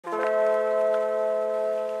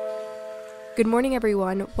Good morning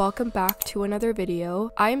everyone, welcome back to another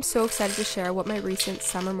video. I am so excited to share what my recent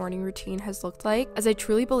summer morning routine has looked like, as I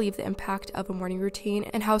truly believe the impact of a morning routine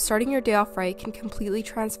and how starting your day off right can completely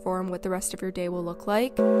transform what the rest of your day will look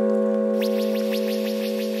like.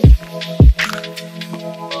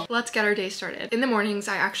 Let's get our day started. In the mornings,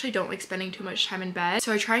 I actually don't like spending too much time in bed,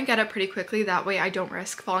 so I try and get up pretty quickly, that way I don't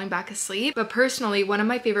risk falling back asleep. But personally, one of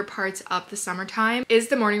my favorite parts of the summertime is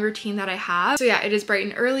the morning routine that I have. So yeah, it is bright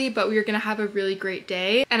and early, but we are gonna have a really great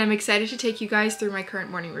day, and I'm excited to take you guys through my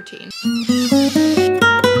current morning routine.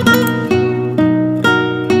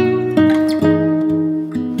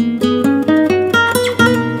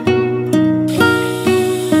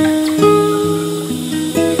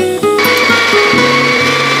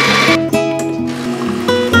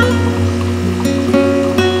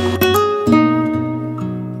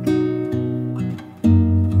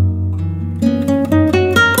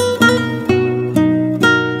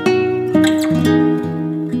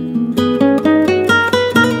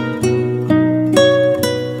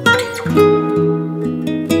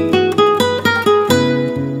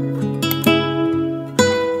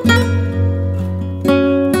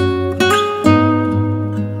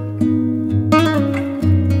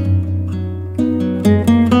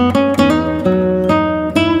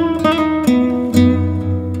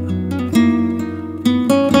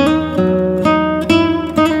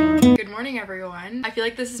 I feel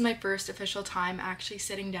like this is my first official time actually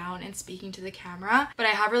sitting down and speaking to the camera, but I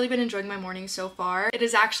have really been enjoying my morning so far. It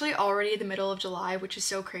is actually already the middle of July, which is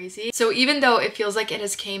so crazy. So even though it feels like it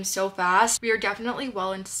has came so fast, we are definitely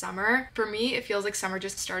well into summer. For me, it feels like summer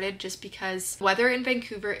just started just because weather in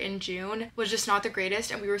Vancouver in June was just not the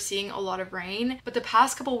greatest and we were seeing a lot of rain. But the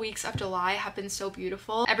past couple weeks of July have been so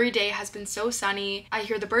beautiful. Every day has been so sunny. I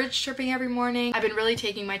hear the birds chirping every morning. I've been really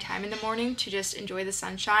taking my time in the morning to just enjoy the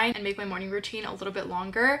sunshine and make my morning routine a little bit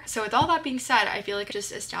longer. So with all that being said, I feel like I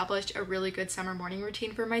just established a really good summer morning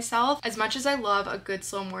routine for myself. As much as I love a good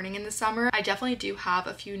slow morning in the summer, I definitely do have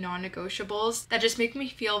a few non-negotiables that just make me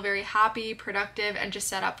feel very happy, productive, and just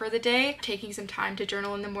set up for the day. Taking some time to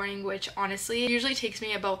journal in the morning, which honestly usually takes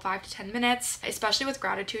me about 5 to 10 minutes, especially with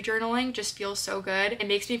gratitude journaling, just feels so good. It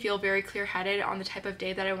makes me feel very clear-headed on the type of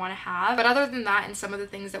day that I want to have. But other than that, and some of the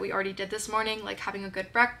things that we already did this morning, like having a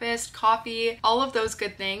good breakfast, coffee, all of those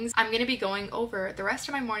good things, I'm going to be going over the rest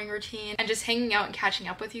of my morning routine and just hanging out and catching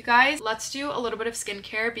up with you guys. Let's do a little bit of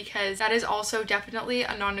skincare because that is also definitely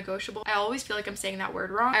a non-negotiable. I always feel like I'm saying that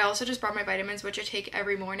word wrong. I also just brought my vitamins, which I take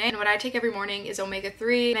every morning, and what I take every morning is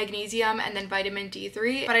omega-3, magnesium, and then vitamin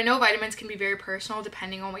D3. But I know vitamins can be very personal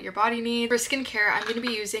depending on what your body needs. For skincare, I'm going to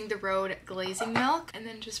be using the Rhode glazing milk and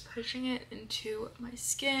then just pushing it into my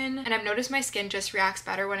skin, and I've noticed my skin just reacts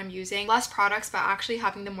better when I'm using less products but actually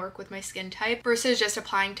having them work with my skin type versus just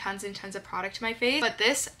applying tons and tons of product to my face. But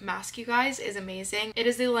this mask, you guys, is amazing. It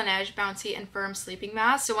is the Laneige Bouncy and Firm Sleeping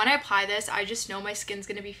Mask. So when I apply this, I just know my skin's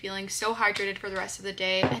gonna be feeling so hydrated for the rest of the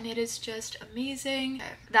day, and it is just amazing.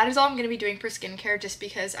 Okay. That is all I'm gonna be doing for skincare, just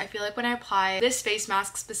because I feel like when I apply this face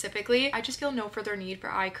mask specifically, I just feel no further need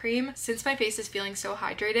for eye cream since my face is feeling so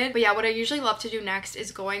hydrated. But yeah, what I usually love to do next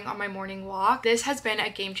is going on my morning walk. This has been a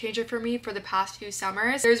game changer for me for the past few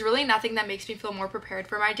summers. There's really nothing that makes me feel more prepared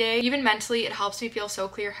for my day. Even mentally, it helps me feel so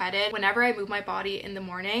clear-headed whenever I move my body in the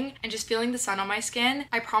morning, and just feeling the sun on my skin.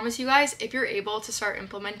 I promise you guys, if you're able to start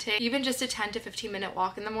implementing even just a 10 to 15 minute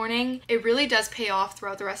walk in the morning, it really does pay off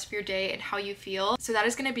throughout the rest of your day and how you feel. So that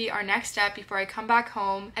is going to be our next step before I come back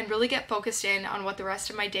home and really get focused in on what the rest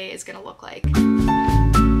of my day is going to look like.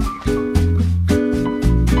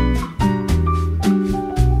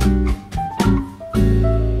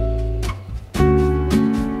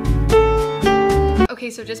 Okay,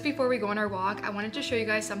 so just before we go on our walk, I wanted to show you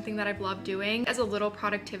guys something that I've loved doing as a little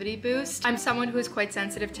productivity boost. I'm someone who is quite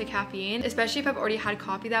sensitive to caffeine, especially if I've already had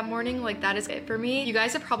coffee that morning. Like, that is it for me. You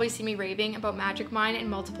guys have probably seen me raving about Magic Mind in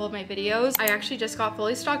multiple of my videos. I actually just got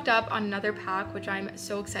fully stocked up on another pack, which I'm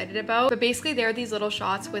so excited about. But basically, they're these little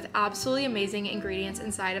shots with absolutely amazing ingredients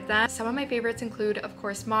inside of them. Some of my favorites include, of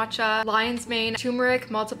course, matcha, lion's mane, turmeric,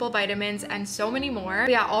 multiple vitamins, and so many more.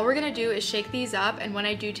 But yeah, all we're gonna do is shake these up, and when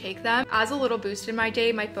I do take them, as a little boost in my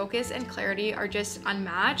day, my focus and clarity are just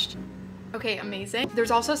unmatched. Okay, amazing. There's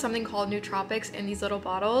also something called nootropics in these little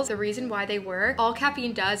bottles. The reason why they work, all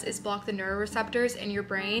caffeine does is block the neuroreceptors in your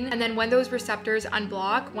brain, and then when those receptors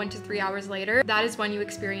unblock 1 to 3 hours later, that is when you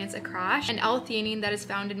experience a crash. And L-theanine that is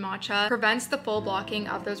found in matcha prevents the full blocking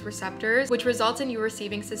of those receptors, which results in you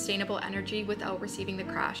receiving sustainable energy without receiving the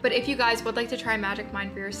crash. But if you guys would like to try Magic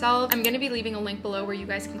Mind for yourself, I'm going to be leaving a link below where you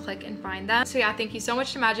guys can click and find them. So yeah, thank you so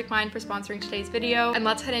much to Magic Mind for sponsoring today's video, and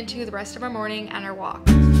let's head into the rest of our morning and our walk.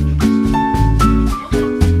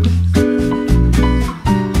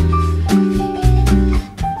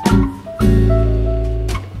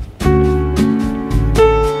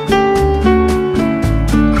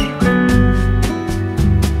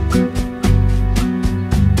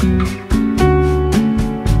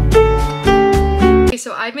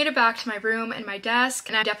 I've made it back to my room and my desk,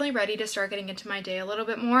 and I'm definitely ready to start getting into my day a little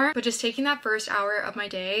bit more. But just taking that first hour of my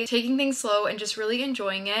day, taking things slow and just really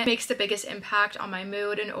enjoying it makes the biggest impact on my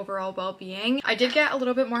mood and overall well-being. I did get a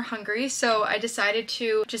little bit more hungry, so I decided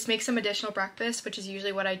to just make some additional breakfast, which is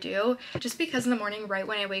usually what I do, just because in the morning right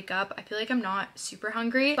when I wake up I feel like I'm not super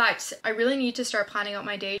hungry. But I really need to start planning out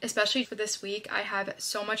my day, especially for this week. I have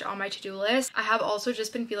so much on my to-do list. I have also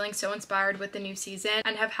just been feeling so inspired with the new season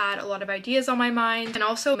and have had a lot of ideas on my mind and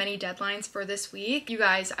also many deadlines for this week. You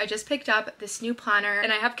guys, I just picked up this new planner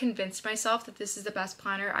and I have convinced myself that this is the best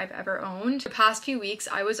planner I've ever owned. The past few weeks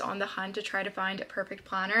I was on the hunt to try to find a perfect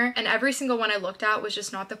planner, and every single one I looked at was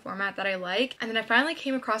just not the format that I like. And then I finally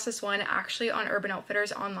came across this one actually on Urban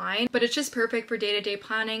Outfitters online, but it's just perfect for day-to-day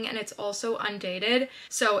planning and it's also undated.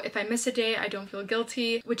 So if I miss a day, I don't feel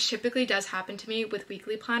guilty, which typically does happen to me with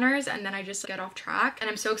weekly planners, and then I just get off track. And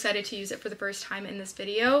I'm so excited to use it for the first time in this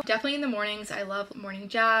video. Definitely in the mornings, I love morning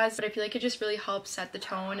jazz, but I feel like it just really helps set the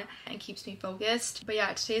tone and keeps me focused. But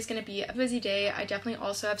yeah, today is going to be a busy day. I definitely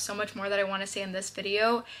also have so much more that I want to say in this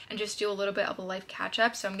video and just do a little bit of a life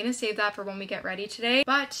catch-up, so I'm going to save that for when we get ready today.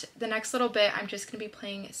 But the next little bit, I'm just going to be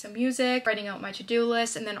playing some music, writing out my to-do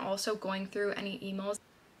list, and then also going through any emails.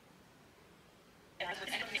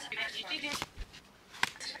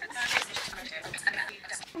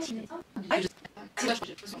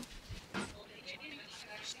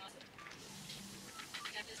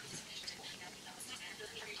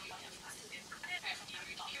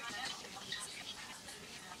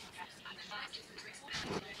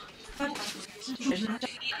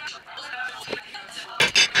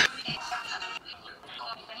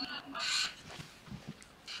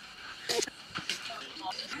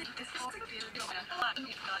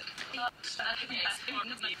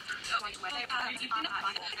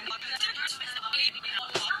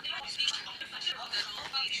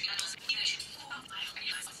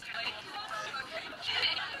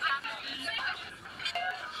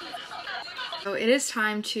 So it is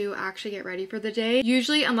time to actually get ready for the day.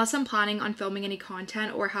 Usually, unless I'm planning on filming any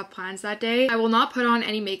content or have plans that day, I will not put on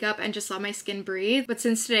any makeup and just let my skin breathe. But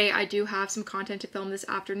since today I do have some content to film this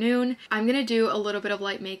afternoon, I'm gonna do a little bit of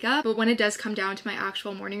light makeup. But when it does come down to my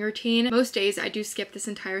actual morning routine, most days I do skip this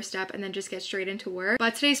entire step and then just get straight into work.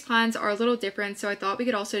 But today's plans are a little different, so I thought we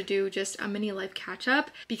could also do just a mini life catch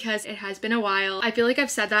up because it has been a while. I feel like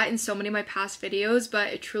I've said that in so many of my past videos,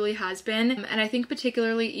 but it truly has been. And I think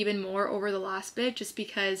particularly even more over the last bit, just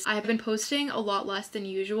because I have been posting a lot less than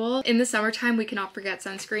usual. In the summertime, we cannot forget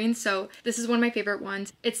sunscreen, so this is one of my favorite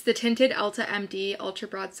ones. It's the tinted Elta MD Ultra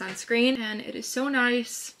Broad Sunscreen, and it is so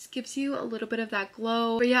nice. It gives you a little bit of that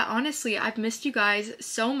glow. But yeah, honestly, I've missed you guys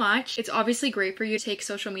so much. It's obviously great for you to take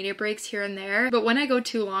social media breaks here and there, but when I go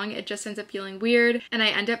too long, it just ends up feeling weird, and I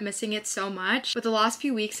end up missing it so much. But the last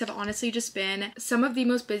few weeks have honestly just been some of the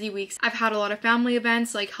most busy weeks. I've had a lot of family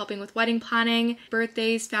events, like helping with wedding planning,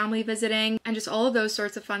 birthdays, family visiting, and just all of those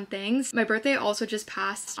sorts of fun things. My birthday also just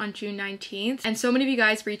passed on June 19th, and so many of you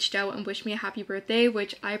guys reached out and wished me a happy birthday,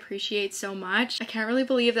 which I appreciate so much. I can't really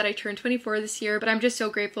believe that I turned 24 this year, but I'm just so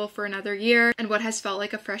grateful for another year and what has felt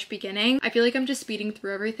like a fresh beginning. I feel like I'm just speeding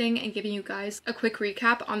through everything and giving you guys a quick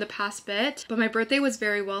recap on the past bit, but my birthday was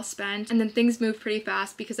very well spent, and then things moved pretty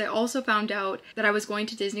fast because I also found out that I was going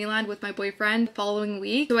to Disneyland with my boyfriend the following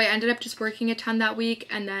week. So I ended up just working a ton that week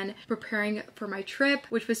and then preparing for my trip,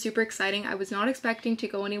 which was super exciting. I was not expecting to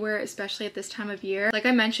go anywhere, especially at this time of year. Like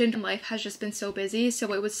I mentioned, life has just been so busy,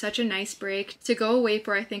 so it was such a nice break to go away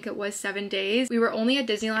for, I think it was 7 days. We were only at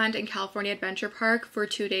Disneyland and California Adventure Park for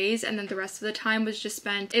 2 days, and then the rest of the time was just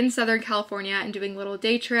spent in Southern California and doing little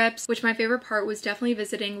day trips, which my favorite part was definitely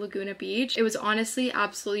visiting Laguna Beach. It was honestly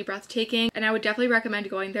absolutely breathtaking, and I would definitely recommend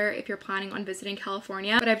going there if you're planning on visiting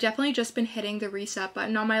California. But I've definitely just been hitting the reset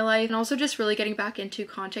button on my life and also just really getting back into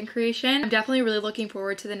content creation. I'm definitely really looking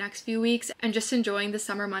forward to the next few weeks and just enjoying the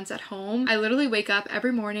summer months at home. I literally wake up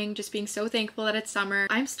every morning just being so thankful that it's summer.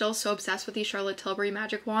 I'm still so obsessed with these Charlotte Tilbury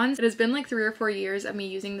magic wands. It has been like 3 or 4 years of me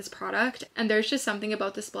using this product, and there's just something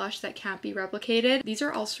about this blush that can't be replicated. These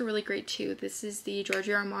are also really great too. This is the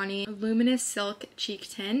Giorgio Armani Luminous Silk Cheek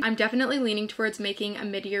Tint. I'm definitely leaning towards making a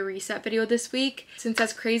mid-year reset video this week, since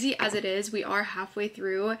as crazy as it is, we are halfway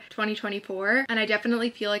through 2024, and I definitely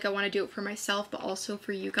feel like I want to do it for myself, but also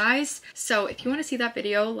for you guys. So if you want to see that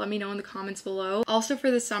video, let me know in the comments below. Also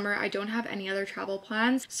for the summer, I don't have any other travel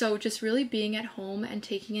plans, so just really being at home and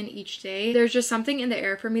taking in each day. There's just something in the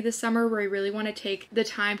air for me this summer where I really want to take the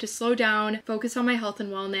time to slow down, focus on my health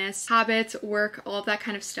and wellness, habits, work, all of that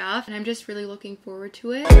kind of stuff, and I'm just really looking forward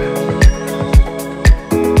to it.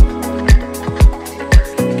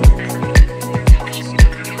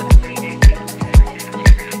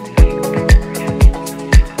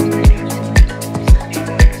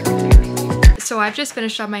 I've just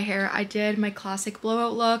finished up my hair. I did my classic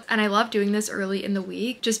blowout look, and I love doing this early in the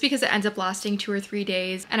week just because it ends up lasting 2 or 3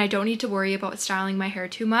 days and I don't need to worry about styling my hair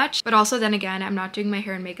too much. But also then again, I'm not doing my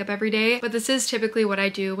hair and makeup every day, but this is typically what I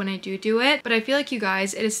do when I do it. But I feel like, you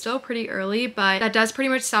guys, it is still pretty early, but that does pretty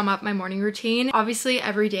much sum up my morning routine. Obviously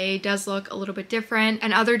every day does look a little bit different,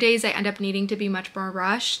 and other days I end up needing to be much more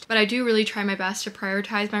rushed, but I do really try my best to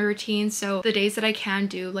prioritize my routine. So the days that I can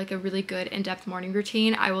do like a really good in-depth morning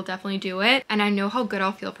routine, I will definitely do it, and I know how good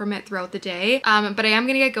I'll feel from it throughout the day. But I am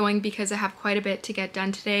gonna get going because I have quite a bit to get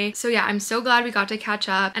done today. So yeah, I'm so glad we got to catch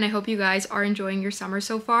up, and I hope you guys are enjoying your summer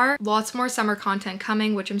so far. Lots more summer content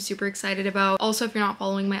coming, which I'm super excited about. Also, if you're not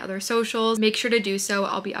following my other socials, make sure to do so.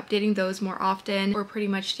 I'll be updating those more often, or pretty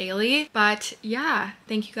much daily. But yeah,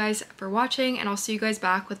 thank you guys for watching, and I'll see you guys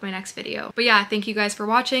back with my next video. But yeah, thank you guys for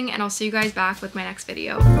watching, and I'll see you guys back with my next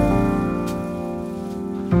video.